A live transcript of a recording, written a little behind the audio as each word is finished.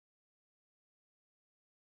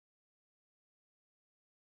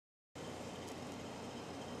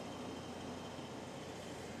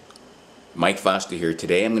Mike Foster here.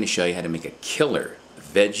 Today I'm going to show you how to make a killer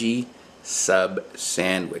veggie sub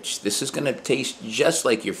sandwich. This is going to taste just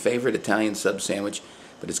like your favorite Italian sub sandwich,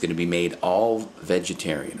 but it's going to be made all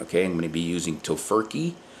vegetarian, okay? I'm going to be using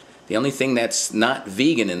tofurkey. The only thing that's not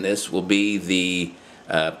vegan in this will be the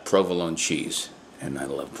provolone cheese, and I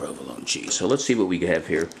love provolone cheese. So let's see what we have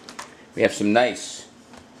here. We have some nice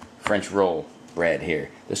French roll bread here.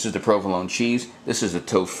 This is the provolone cheese. This is the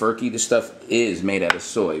tofurkey. This stuff is made out of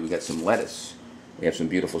soy. We got some lettuce. We have some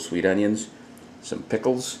beautiful sweet onions, some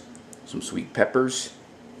pickles, some sweet peppers,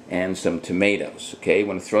 and some tomatoes. Okay,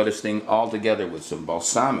 want to throw this thing all together with some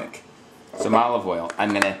balsamic, some olive oil.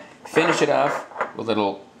 I'm going to finish it off with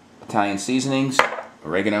little Italian seasonings,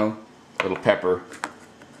 oregano, a little pepper,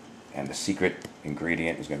 and the secret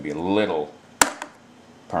ingredient is going to be a little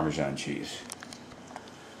Parmesan cheese.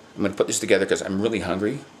 I'm going to put this together because I'm really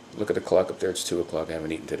hungry. Look at the clock up there, it's 2 o'clock. I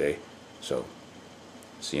haven't eaten today. So,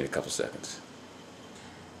 see you in a couple seconds.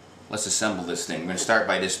 Let's assemble this thing. We're going to start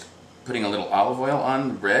by just putting a little olive oil on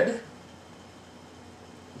the bread.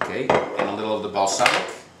 Okay, and a little of the balsamic.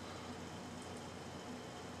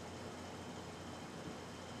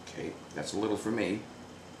 Okay, that's a little for me.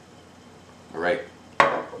 Alright,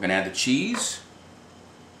 we're going to add the cheese.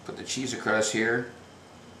 Put the cheese across here.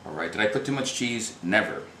 Alright, did I put too much cheese?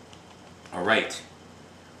 Never. Alright,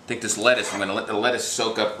 take this lettuce, I'm going to let the lettuce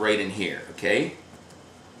soak up right in here, okay?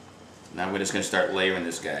 Now we're just going to start layering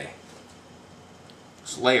this guy.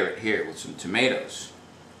 Let's layer it here with some tomatoes.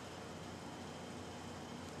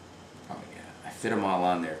 Oh yeah, I fit them all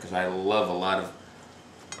on there because I love a lot of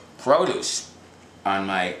produce on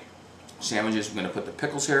my sandwiches. I'm going to put the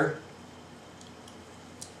pickles here.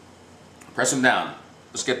 Press them down.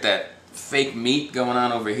 Let's get that fake meat going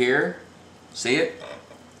on over here. See it?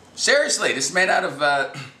 Seriously, this is made out of,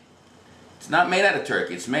 it's not made out of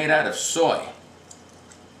turkey, it's made out of soy.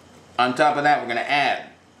 On top of that, we're going to add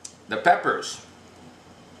the peppers.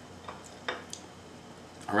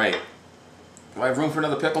 Alright, do I have room for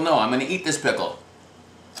another pickle? No, I'm going to eat this pickle.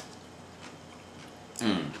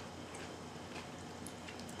 And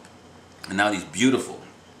now these beautiful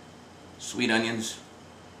sweet onions.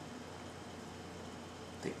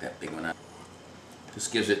 Take that big one out. This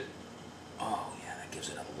gives it, oh yeah, that gives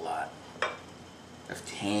it a lot of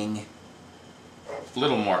tang. A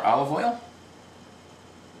little more olive oil.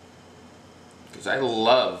 Because I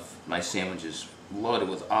love my sandwiches loaded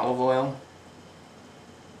with olive oil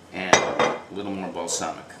and a little more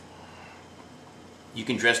balsamic. You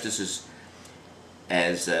can dress this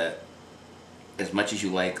as much as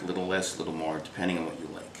you like, a little less, a little more, depending on what you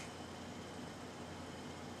like.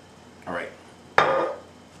 Alright.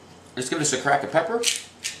 Let's give this a crack of pepper.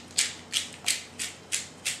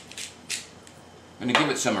 I'm going to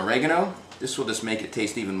give it some oregano. This will just make it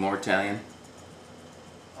taste even more Italian.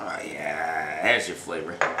 Oh yeah, there's your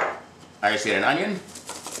flavor. I just got an onion,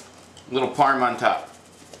 a little parm on top.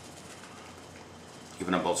 Give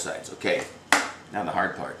it on both sides. Okay, now the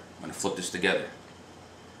hard part. I'm going to flip this together.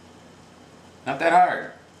 Not that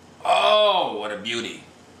hard. Oh, what a beauty.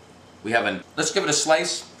 Let's give it a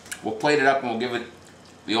slice. We'll plate it up and we'll give it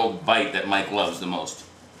the old bite that Mike loves the most.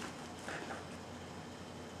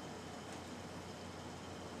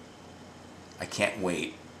 I can't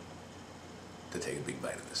wait to take a big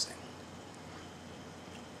bite of this thing.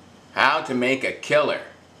 How to make a killer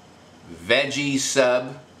veggie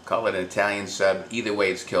sub. Call it an Italian sub. Either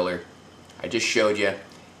way, it's killer. I just showed you.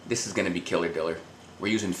 This is going to be killer diller.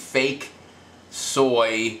 We're using fake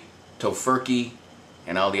soy, tofurkey,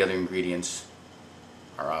 and all the other ingredients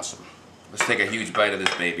are awesome. Let's take a huge bite of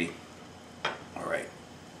this baby. Alright.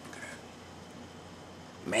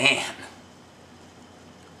 Man.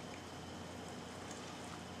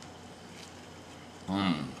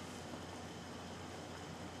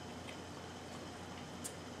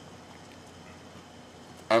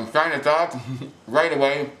 I'm trying to talk right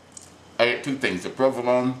away. I ate two things, the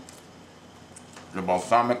provolone, the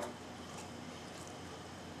balsamic.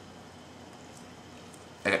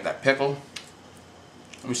 I got that pickle.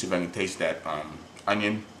 Let me see if I can taste that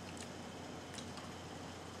onion.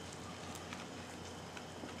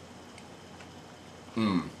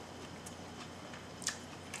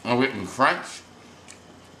 I'm getting crunch.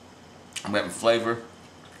 I'm getting flavor.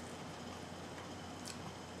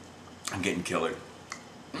 I'm getting killer.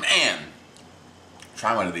 Man!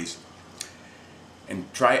 Try one of these.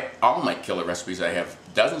 And try all my killer recipes. I have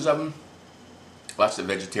dozens of them. Lots of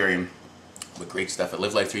vegetarian with great stuff at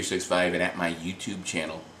Live Life 365 and at my YouTube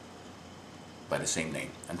channel by the same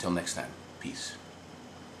name. Until next time, peace.